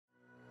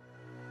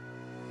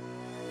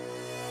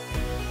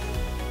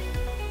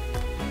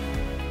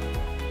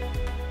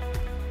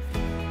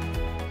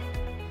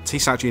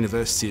Teesside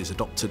University has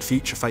adopted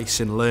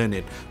future-facing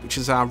learning, which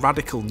is our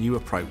radical new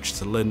approach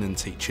to learning and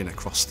teaching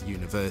across the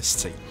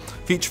university.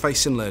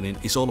 Future-facing learning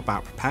is all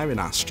about preparing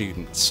our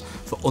students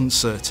for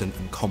uncertain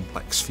and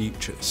complex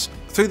futures.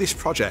 Through this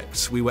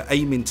project, we were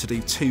aiming to do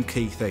two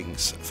key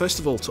things. First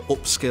of all, to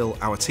upskill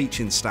our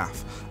teaching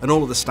staff and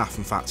all of the staff,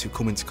 in fact, who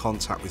come into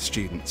contact with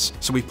students.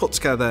 So we put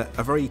together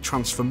a very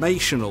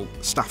transformational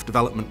staff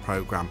development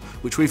programme,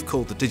 which we've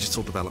called the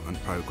Digital Development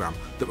Programme,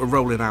 that we're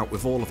rolling out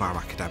with all of our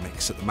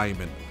academics at the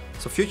moment.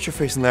 So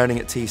future-facing learning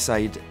at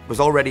Teesside was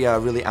already a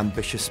really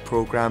ambitious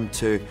programme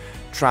to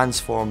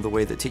transform the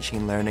way that teaching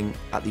and learning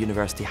at the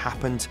university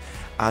happened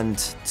and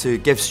to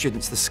give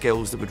students the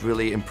skills that would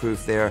really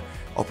improve their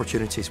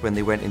opportunities when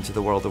they went into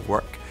the world of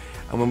work.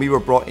 And when we were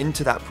brought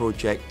into that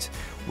project,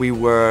 we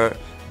were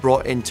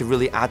brought in to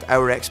really add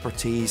our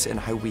expertise in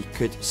how we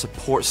could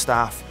support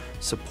staff,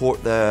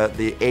 support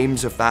the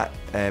aims of that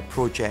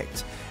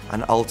project,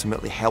 and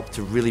ultimately help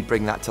to really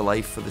bring that to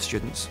life for the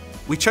students.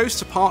 We chose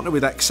to partner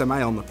with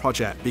XMA on the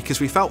project because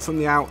we felt from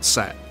the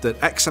outset that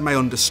XMA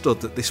understood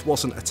that this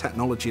wasn't a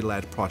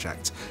technology-led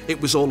project. It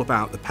was all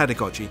about the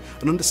pedagogy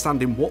and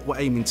understanding what we're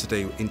aiming to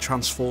do in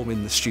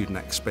transforming the student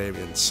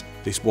experience.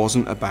 This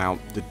wasn't about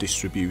the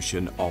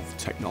distribution of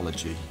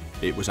technology.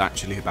 It was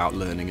actually about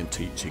learning and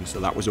teaching, so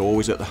that was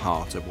always at the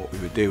heart of what we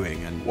were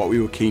doing, and what we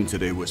were keen to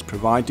do was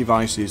provide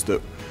devices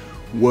that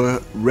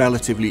were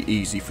relatively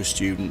easy for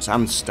students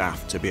and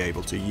staff to be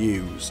able to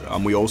use,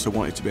 and we also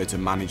wanted to be able to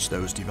manage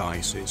those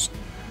devices.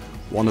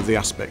 One of the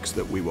aspects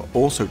that we were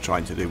also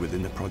trying to do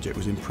within the project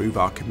was improve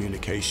our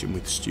communication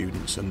with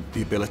students, and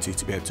the ability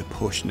to be able to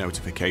push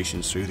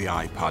notifications through the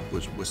iPad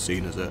was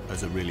seen as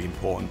a really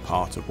important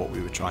part of what we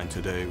were trying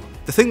to do.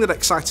 The thing that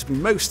excited me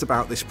most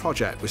about this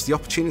project was the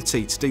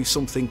opportunity to do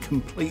something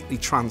completely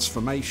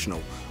transformational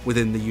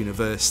within the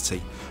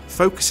university,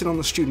 focusing on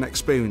the student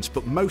experience,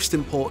 but most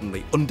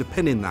importantly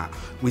underpinning that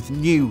with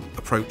new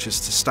approaches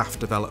to staff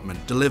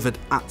development delivered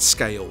at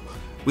scale.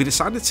 We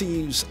decided to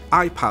use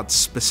iPads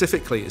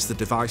specifically as the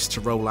device to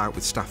roll out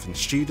with staff and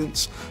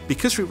students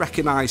because we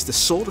recognised the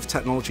sort of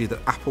technology that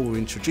Apple were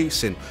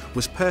introducing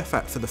was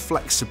perfect for the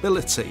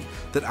flexibility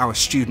that our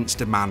students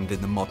demand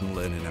in the modern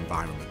learning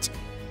environment.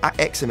 At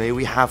XMA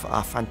we have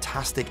a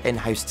fantastic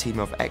in-house team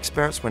of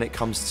experts when it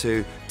comes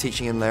to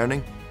teaching and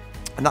learning,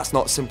 and that's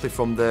not simply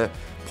from the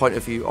point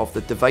of view of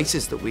the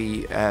devices that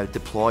we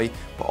deploy,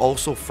 but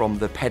also from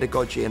the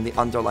pedagogy and the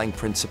underlying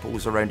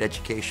principles around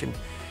education.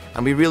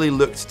 And we really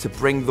looked to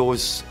bring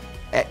those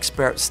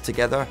experts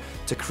together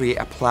to create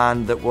a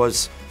plan that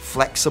was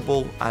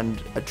flexible and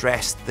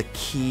addressed the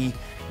key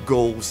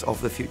goals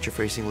of the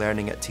future-facing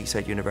learning at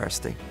Teesside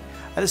University.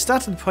 At the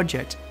start of the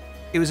project,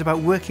 it was about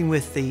working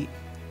with the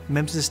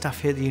members of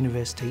staff here at the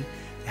university.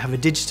 We have a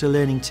digital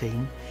learning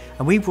team,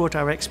 and we brought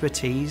our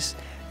expertise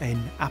in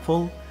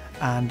Apple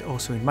and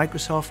also in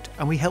Microsoft,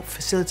 and we helped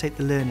facilitate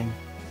the learning.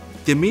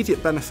 The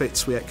immediate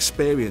benefits we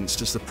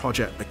experienced as the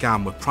project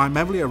began were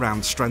primarily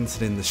around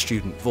strengthening the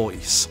student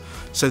voice.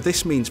 So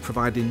this means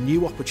providing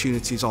new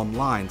opportunities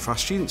online for our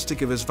students to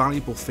give us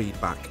valuable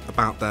feedback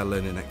about their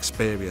learning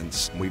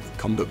experience. We've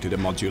conducted a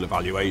module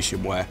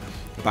evaluation where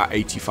about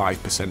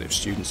 85% of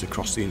students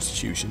across the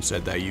institution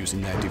said they're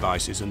using their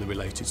devices and the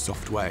related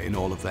software in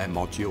all of their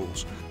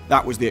modules.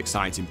 That was the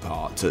exciting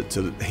part,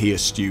 to hear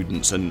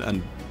students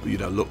and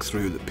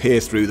peer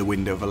through the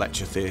window of a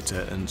lecture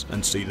theatre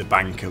and see the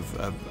bank of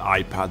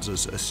iPads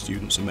as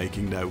students are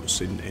making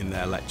notes in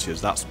their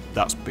lectures.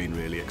 That's been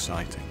really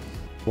exciting.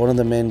 One of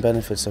the main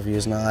benefits of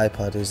using an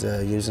iPad is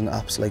using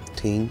apps like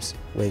Teams,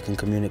 where you can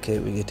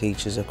communicate with your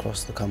teachers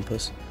across the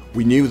campus.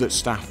 We knew that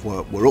staff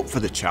were up for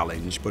the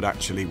challenge, but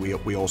actually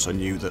we also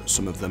knew that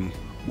some of them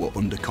were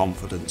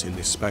underconfident in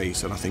this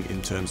space, and I think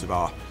in terms of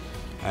our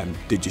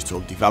digital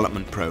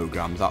development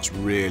programme, that's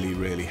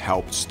really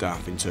helped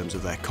staff in terms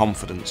of their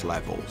confidence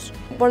levels.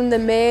 One of the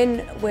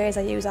main ways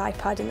I use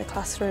iPad in the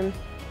classroom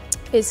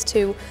is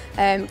to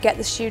get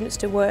the students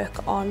to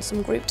work on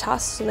some group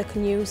tasks, so they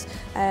can use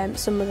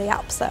some of the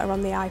apps that are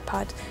on the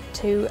iPad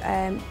to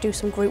do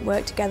some group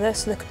work together,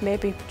 so they could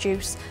maybe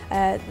produce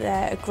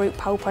a group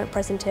PowerPoint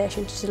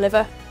presentation to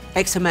deliver.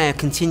 XMA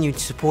continue to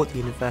support the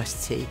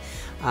university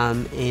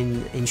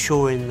in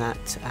ensuring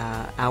that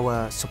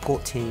our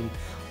support team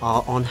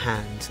are on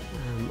hand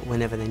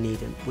whenever they need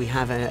them. We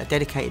have a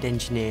dedicated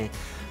engineer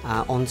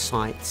on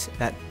site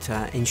that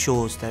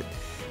ensures that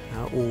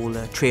all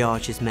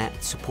triage is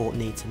met, support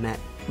needs are met.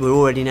 We're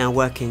already now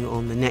working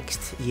on the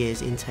next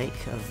year's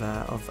intake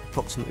of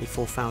approximately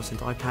 4,000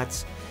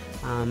 iPads,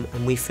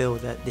 and we feel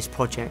that this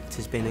project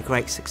has been a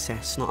great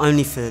success, not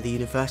only for the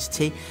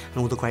university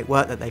and all the great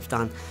work that they've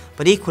done,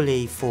 but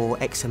equally for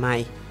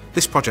XMA.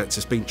 This project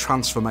has been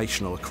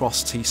transformational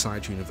across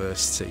Teesside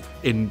University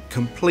in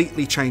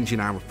completely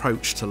changing our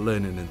approach to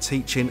learning and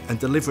teaching and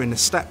delivering a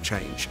step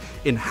change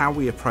in how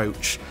we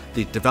approach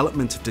the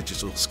development of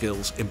digital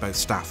skills in both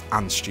staff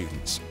and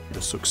students.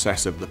 The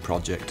success of the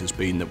project has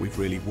been that we've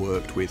really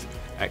worked with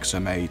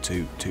XMA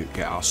to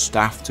get our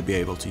staff to be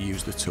able to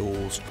use the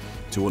tools,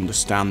 to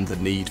understand the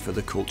need for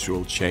the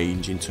cultural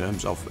change in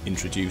terms of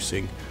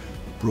introducing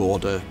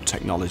broader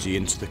technology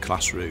into the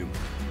classroom.